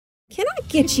Can I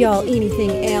get y'all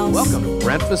anything else? Welcome to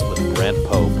Breakfast with Brent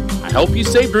Pope. I hope you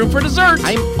saved room for dessert.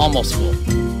 I'm almost full.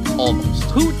 Almost.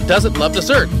 Who doesn't love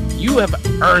dessert? You have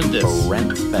earned this.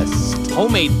 Breakfast.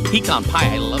 Homemade pecan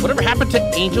pie. I love. Whatever happened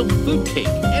to angel food cake?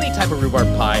 Any type of rhubarb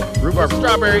pie. Rhubarb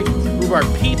strawberry. Rhubarb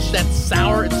peach. That's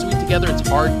sour and sweet together. It's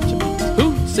hard to beat.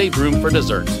 Who saved room for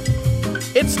dessert?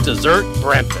 It's dessert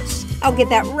breakfast. I'll get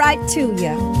that right to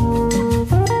you.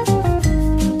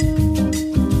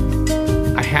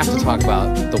 I have to talk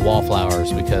about the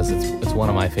Wallflowers because it's one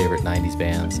of my favorite 90s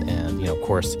bands. And, you know, of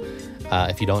course,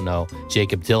 if you don't know,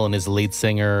 Jacob Dylan is the lead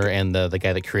singer and the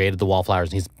guy that created the Wallflowers.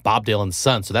 And he's Bob Dylan's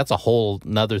son. So that's a whole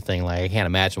nother thing. Like, I can't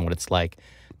imagine what it's like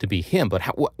to be him. But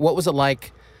what was it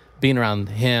like being around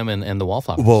him and the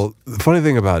Wallflowers? Well, the funny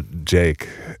thing about Jake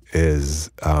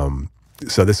is,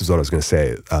 so this is what I was going to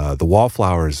say. The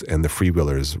Wallflowers and the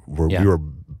Freewheelers we were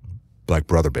like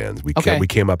brother bands. We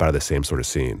came up out of the same sort of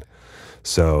scene.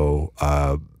 So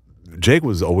Jake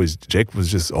was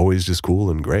just always cool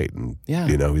and great, and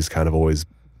you know, he's kind of always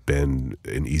been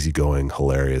an easygoing,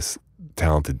 hilarious,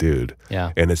 talented dude.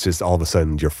 Yeah, and it's just all of a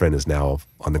sudden your friend is now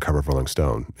on the cover of Rolling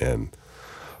Stone and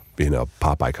being a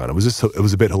pop icon. It was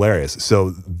a bit hilarious.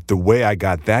 So the way I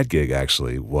got that gig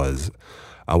actually was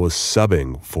I was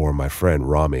subbing for my friend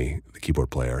Rami, the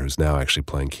keyboard player, who's now actually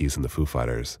playing keys in the Foo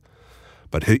Fighters.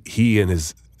 But he and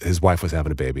his wife was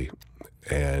having a baby,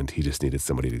 and he just needed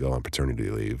somebody to go on paternity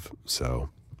leave. So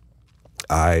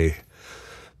they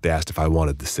asked if I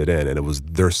wanted to sit in, and it was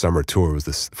their summer tour was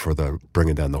this for the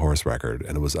Bringing Down the Horse record,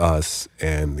 and it was us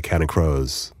and the Counting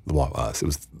Crows. It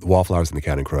was the Wallflowers and the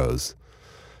Counting Crows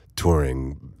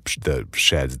touring the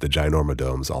sheds, the ginorma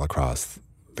domes all across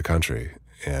the country,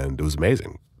 and it was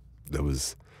amazing. It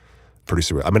was pretty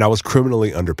surreal. I mean, I was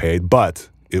criminally underpaid, but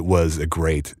it was a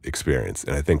great experience,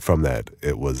 and I think from that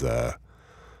it was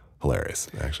hilarious,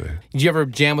 actually. Did you ever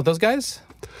jam with those guys?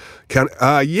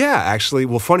 Yeah, actually.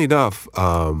 Well, funny enough,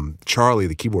 Charlie,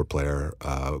 the keyboard player,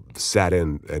 sat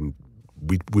in, and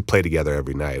we played together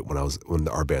every night when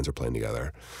our bands were playing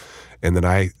together. And then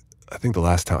I think the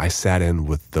last time I sat in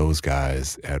with those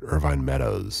guys at Irvine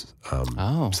Meadows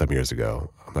some years ago.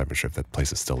 I'm not even sure if that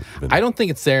place is still. I don't think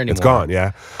it's there anymore. It's gone,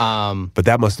 yeah. But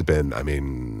that must have been. I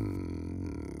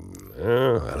mean,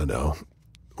 I don't know.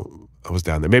 I was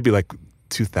down there, maybe like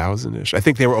 2000-ish. I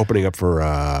think they were opening up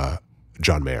for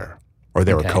John Mayer, or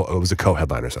they were it was a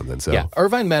co-headline or something. So yeah,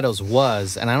 Irvine Meadows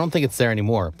was, and I don't think it's there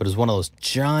anymore, but it was one of those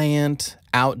giant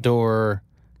outdoor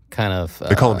kind of.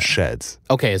 They call them sheds.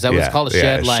 Okay, is that what it's called? A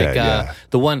shed? Like shed,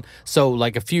 the one. So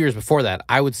like a few years before that,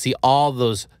 I would see all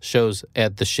those shows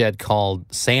at the shed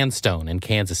called Sandstone in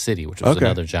Kansas City, which was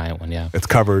another giant one. Yeah, it's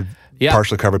covered. Yeah.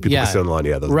 Partially covered. People can sit on the lawn.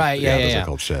 Yeah, those, those are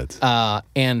called sheds. And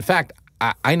in fact,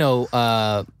 I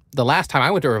know. The last time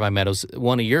I went to Irvine Meadows,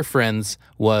 one of your friends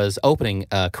was opening,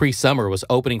 Cree Summer was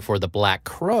opening for the Black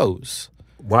Crowes.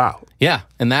 Wow. Yeah,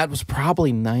 and that was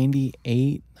probably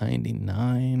 98,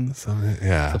 99.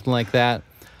 Something like that.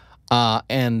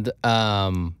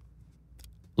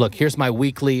 Look, here's my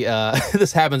weekly,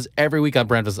 this happens every week on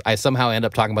Breakfast. I somehow end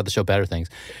up talking about the show Better Things.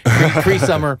 Cree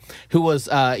Summer, who was,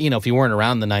 if you weren't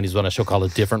around in the 90s, on a show called A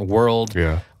Different World.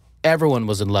 Yeah. Everyone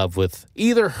was in love with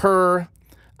either her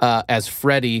as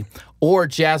Freddie or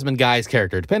Jasmine Guy's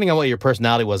character, depending on what your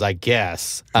personality was, I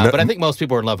guess. But I think most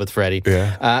people are in love with Freddie.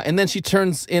 Yeah. And then she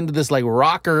turns into this like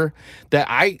rocker that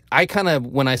I kind of,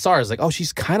 when I saw her, I was like, oh,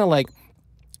 she's kind of like,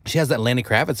 she has that Lenny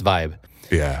Kravitz vibe.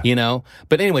 Yeah. You know?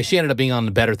 But anyway, she ended up being on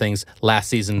the Better Things last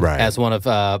season as one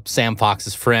of Sam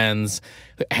Fox's friends,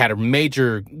 had a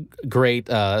major, great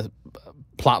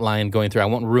plot line going through. I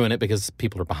won't ruin it because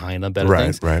people are behind on Better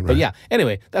Things. Right. But yeah,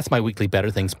 anyway, that's my weekly Better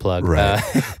Things plug. Right.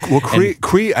 Well,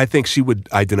 Cree, I think she would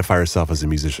identify herself as a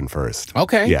musician first.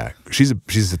 Okay. Yeah, she's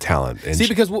a talent. And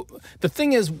because the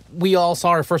thing is, we all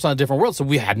saw her first on A Different World, so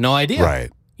we had no idea.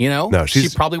 Right. You know? No, she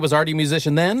probably was already a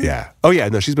musician then? Yeah. Oh, yeah.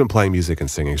 No, she's been playing music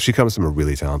and singing. She comes from a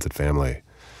really talented family.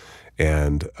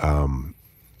 And I'm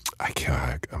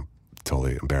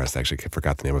totally embarrassed. I actually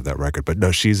forgot the name of that record. But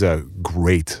no, she's a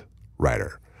great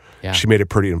writer. Yeah. She made a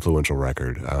pretty influential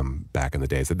record back in the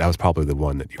days. That was probably the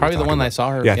one that you probably were the one about. I saw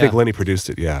her. Yeah, I think Lenny produced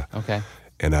it. Yeah. Okay.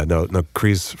 And no,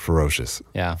 Cree's ferocious.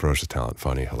 Yeah. Ferocious talent,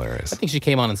 funny, hilarious. I think she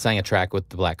came on and sang a track with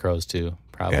the Black Crowes too.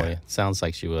 Probably. Yeah. Sounds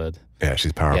like she would. Yeah,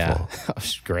 she's powerful. Yeah.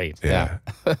 She's great. Yeah.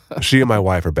 She and my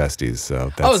wife are besties.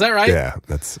 So is that right? Yeah,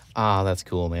 that's. That's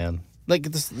cool, man. Like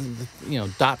this,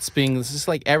 dots being, it's just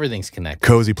like everything's connected.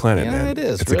 Cozy planet, man. It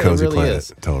is. It's really, a cozy really planet.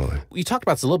 Is. Totally. You talked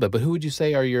about this a little bit, but who would you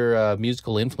say are your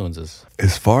musical influences?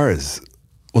 As far as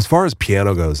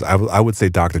piano goes, I would say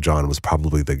Dr. John was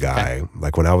probably the guy. Okay.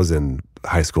 Like when I was in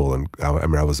high school, and I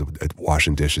remember I was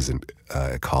washing dishes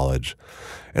at college,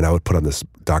 and I would put on this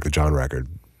Dr. John record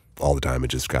all the time and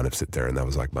just kind of sit there, and that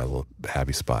was like my little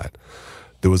happy spot.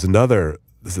 There's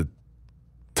a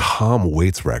Tom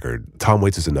Waits record. Tom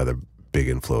Waits is another big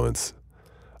influence.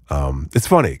 It's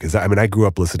funny because I grew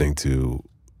up listening to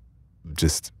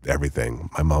just everything.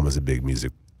 My mom was a big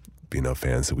music,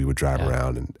 fan, so we would drive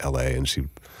around in L.A. and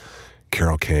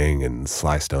Carole King and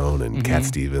Sly Stone and Cat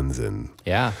Stevens and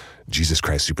Jesus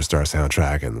Christ Superstar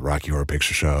soundtrack and the Rocky Horror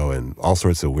Picture Show and all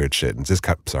sorts of weird shit and just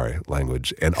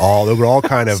language and they were all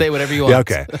kind of say whatever you want. Yeah,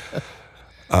 okay.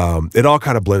 It all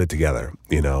kind of blended together,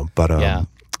 But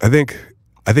I think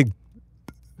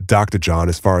Dr. John,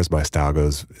 as far as my style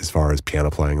goes, as far as piano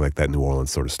playing, like that New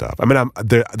Orleans sort of stuff.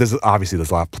 There's a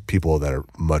lot of people that are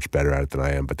much better at it than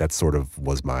I am, but that sort of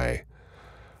was my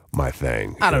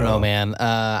thing. I don't know, man.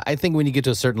 I think when you get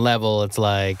to a certain level, it's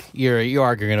like you're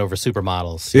arguing over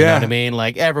supermodels. You know what I mean?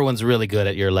 Like everyone's really good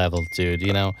at your level, dude.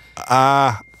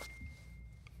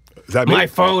 Is that me? My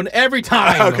phone every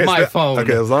time. Okay, my phone.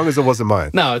 Okay, as long as it wasn't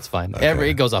mine. No, it's fine. Okay.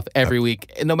 It goes off every week,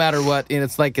 no matter what. And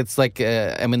it's like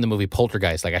I'm in the movie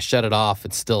Poltergeist. Like I shut it off,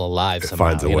 it's still alive somehow.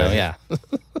 Finds a way. Yeah.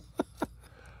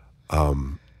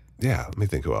 Yeah. Let me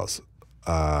think. Who else?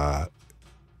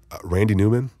 Randy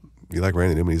Newman. You like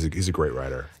Randy Newman? He's a great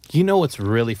writer. You know what's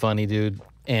really funny, dude?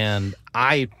 And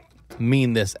I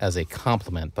mean this as a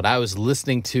compliment, but I was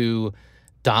listening to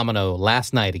Domino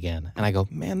last night again, and I go,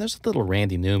 man, there's a little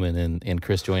Randy Newman in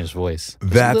Chris Joyner's voice.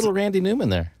 There's a little Randy Newman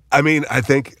there. I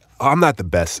think I'm not the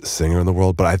best singer in the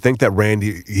world, but I think that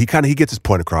Randy, he gets his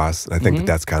point across. And I think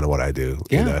that's kind of what I do.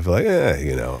 Yeah. I feel like,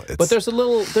 it's... But there's a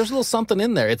little something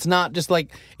in there. It's not just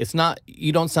like,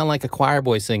 you don't sound like a choir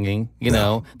boy singing, you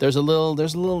know. There's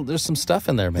some stuff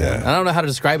in there, man. Yeah. I don't know how to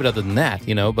describe it other than that,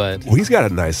 but... Well, he's got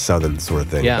a nice southern sort of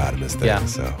thing about him, this thing. Yeah.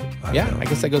 So, I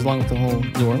guess that goes along with the whole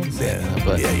New Orleans thing.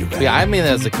 Yeah, you bet. I mean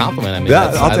that as a compliment.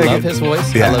 I'll take I love it. his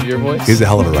voice. Yeah. I love your voice. He's a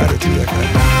hell of a writer, too, that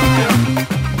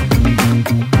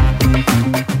guy.